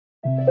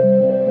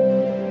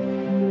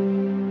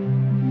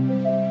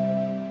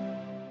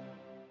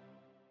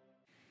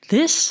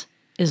This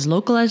is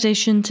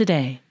Localization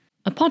Today,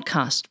 a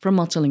podcast from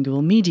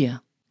Multilingual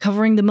Media,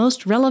 covering the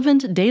most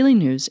relevant daily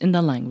news in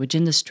the language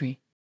industry.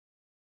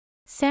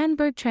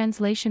 Sandberg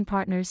Translation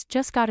Partners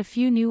just got a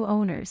few new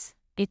owners,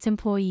 its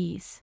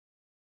employees.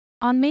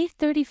 On May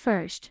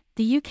 31st,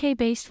 the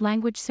UK-based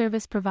language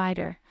service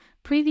provider,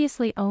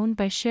 previously owned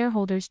by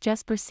shareholders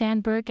Jesper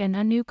Sandberg and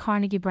Anu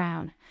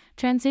Carnegie-Brown,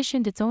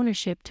 transitioned its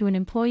ownership to an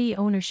employee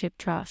ownership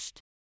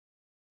trust.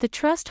 The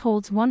trust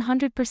holds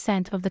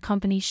 100% of the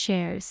company's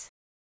shares.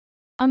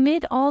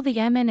 Amid all the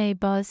M&A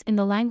buzz in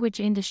the language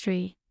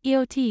industry,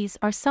 EOTs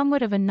are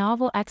somewhat of a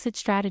novel exit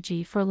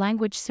strategy for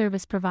language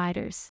service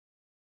providers.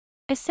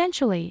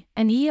 Essentially,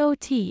 an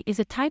EOT is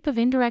a type of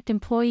indirect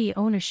employee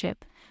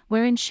ownership,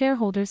 wherein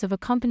shareholders of a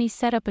company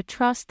set up a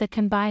trust that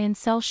can buy and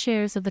sell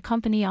shares of the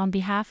company on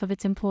behalf of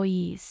its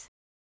employees.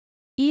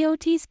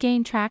 EOTs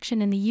gained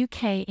traction in the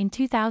UK in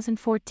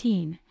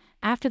 2014,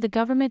 after the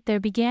government there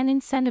began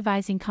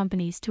incentivizing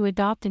companies to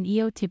adopt an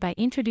EOT by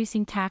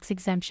introducing tax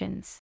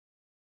exemptions.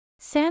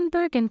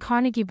 Sandberg and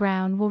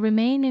Carnegie-Brown will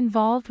remain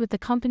involved with the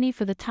company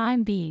for the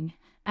time being,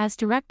 as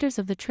directors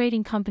of the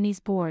trading company's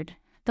board.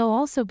 They'll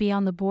also be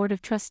on the board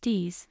of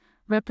trustees,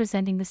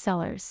 representing the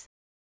sellers.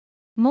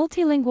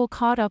 Multilingual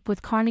caught up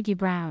with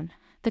Carnegie-Brown,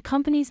 the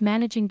company's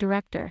managing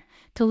director,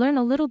 to learn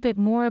a little bit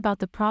more about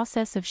the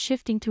process of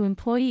shifting to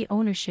employee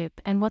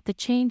ownership and what the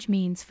change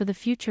means for the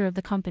future of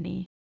the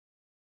company.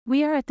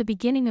 We are at the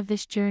beginning of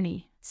this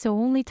journey, so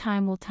only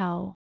time will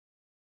tell.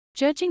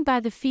 Judging by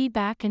the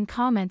feedback and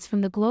comments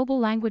from the global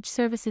language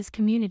services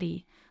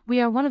community,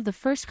 we are one of the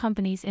first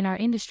companies in our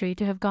industry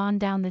to have gone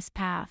down this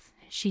path,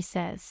 she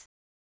says.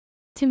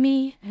 To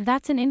me,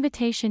 that's an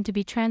invitation to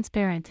be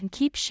transparent and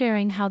keep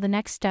sharing how the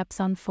next steps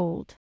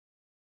unfold.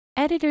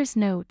 Editor's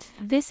note: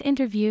 this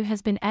interview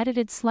has been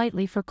edited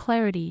slightly for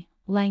clarity,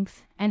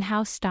 length, and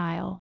house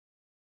style.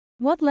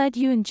 What led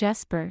you and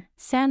Jesper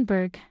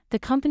Sandberg, the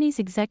company's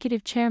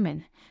executive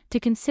chairman, to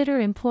consider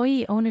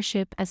employee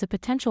ownership as a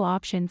potential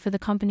option for the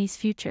company's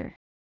future?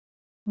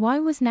 Why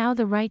was now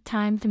the right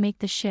time to make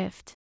the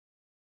shift?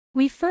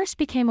 We first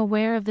became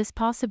aware of this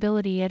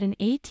possibility at an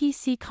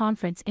ATC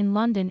conference in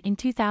London in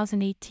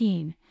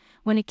 2018,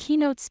 when a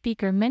keynote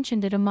speaker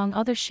mentioned it among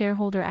other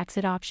shareholder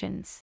exit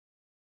options.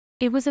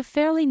 It was a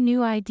fairly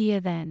new idea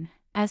then,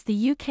 as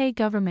the UK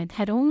government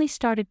had only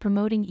started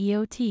promoting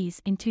EOTs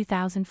in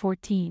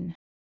 2014.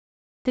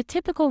 The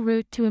typical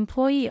route to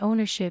employee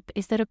ownership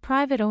is that a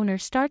private owner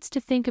starts to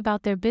think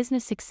about their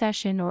business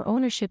succession or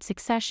ownership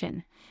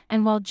succession,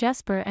 and while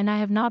Jesper and I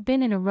have not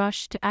been in a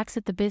rush to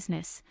exit the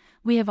business,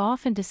 we have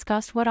often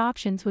discussed what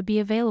options would be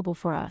available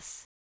for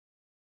us.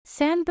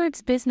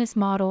 Sandberg's business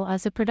model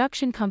as a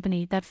production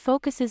company that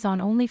focuses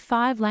on only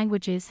 5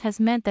 languages has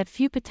meant that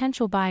few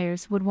potential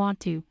buyers would want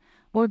to,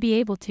 or be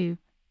able to,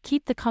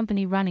 keep the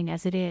company running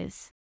as it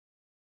is.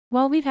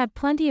 While we've had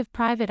plenty of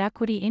private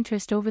equity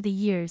interest over the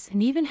years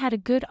and even had a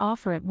good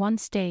offer at one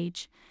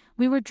stage,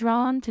 we were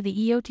drawn to the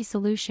EOT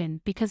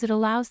solution because it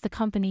allows the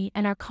company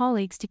and our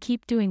colleagues to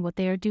keep doing what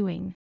they are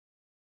doing.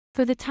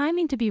 For the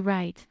timing to be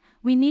right,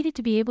 we needed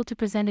to be able to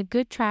present a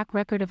good track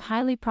record of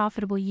highly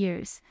profitable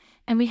years,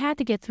 and we had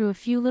to get through a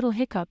few little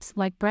hiccups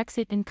like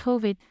Brexit and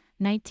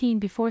COVID-19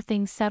 before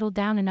things settled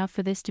down enough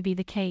for this to be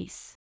the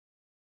case.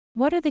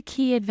 What are the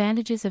key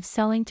advantages of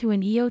selling to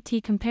an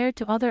EOT compared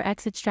to other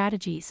exit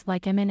strategies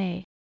like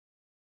M&A?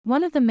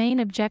 One of the main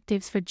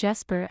objectives for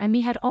Jesper and me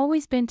had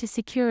always been to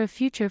secure a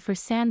future for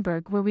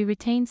Sandberg where we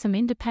retain some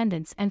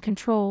independence and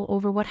control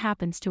over what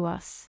happens to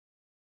us.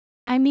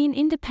 I mean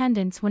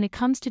independence when it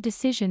comes to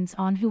decisions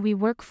on who we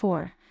work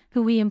for,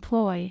 who we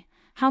employ,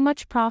 how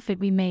much profit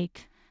we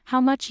make, how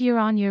much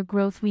year-on-year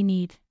growth we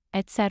need,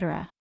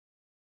 etc.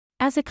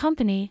 As a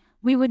company,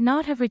 we would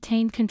not have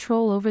retained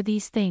control over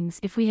these things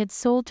if we had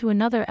sold to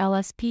another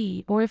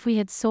LSP or if we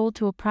had sold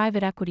to a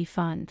private equity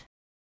fund.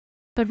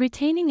 But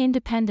retaining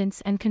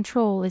independence and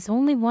control is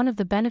only one of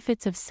the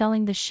benefits of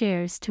selling the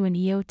shares to an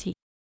EOT.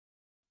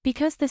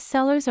 Because the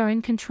sellers are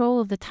in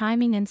control of the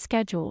timing and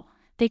schedule,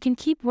 they can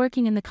keep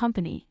working in the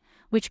company,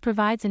 which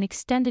provides an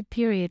extended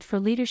period for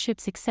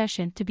leadership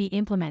succession to be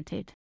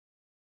implemented.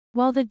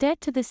 While the debt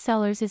to the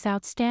sellers is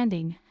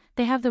outstanding,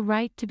 they have the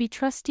right to be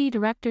trustee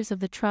directors of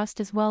the trust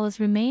as well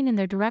as remain in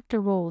their director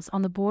roles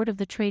on the board of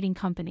the trading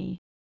company.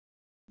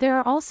 There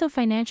are also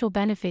financial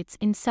benefits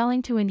in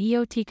selling to an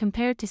EOT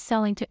compared to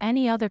selling to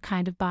any other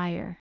kind of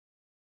buyer.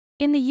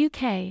 In the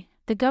UK,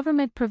 the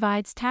government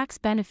provides tax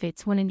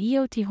benefits when an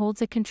EOT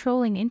holds a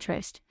controlling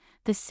interest.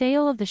 The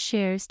sale of the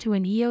shares to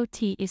an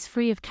EOT is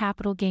free of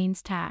capital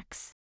gains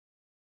tax.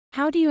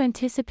 How do you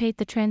anticipate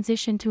the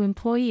transition to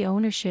employee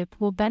ownership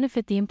will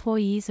benefit the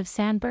employees of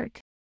Sandberg?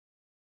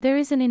 There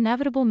is an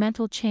inevitable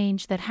mental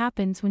change that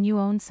happens when you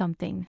own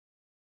something.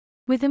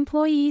 With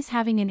employees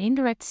having an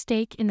indirect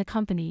stake in the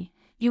company,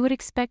 you would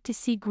expect to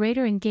see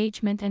greater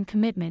engagement and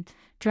commitment,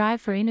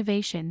 drive for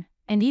innovation,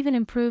 and even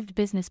improved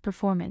business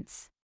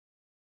performance.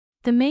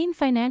 The main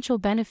financial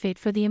benefit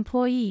for the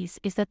employees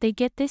is that they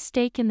get this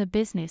stake in the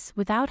business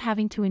without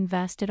having to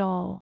invest at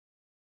all.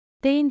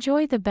 They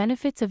enjoy the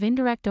benefits of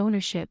indirect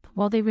ownership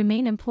while they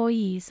remain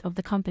employees of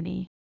the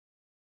company.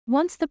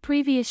 Once the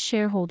previous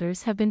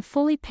shareholders have been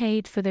fully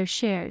paid for their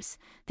shares,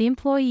 the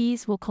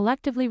employees will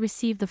collectively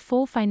receive the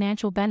full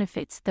financial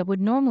benefits that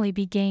would normally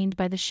be gained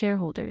by the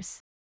shareholders.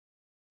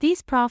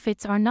 These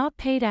profits are not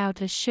paid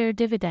out as share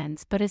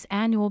dividends but as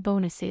annual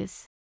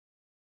bonuses.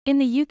 In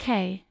the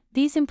UK,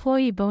 these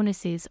employee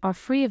bonuses are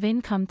free of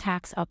income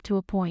tax up to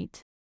a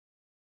point.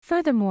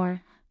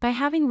 Furthermore, by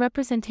having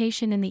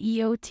representation in the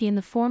EOT in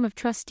the form of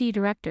trustee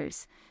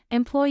directors,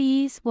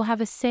 employees will have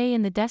a say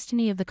in the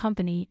destiny of the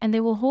company, and they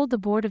will hold the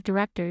board of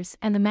directors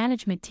and the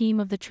management team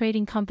of the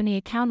trading company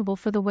accountable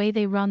for the way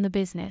they run the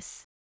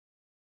business.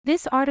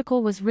 This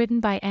article was written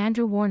by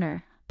Andrew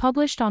Warner,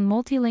 published on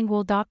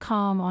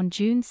multilingual.com on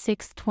June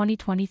 6,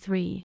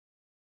 2023.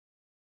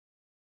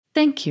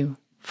 Thank you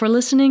for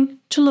listening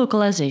to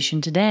Localization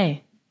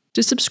Today.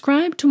 To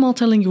subscribe to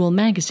Multilingual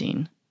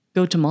magazine,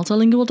 go to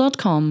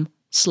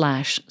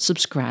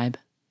multilingual.com/subscribe.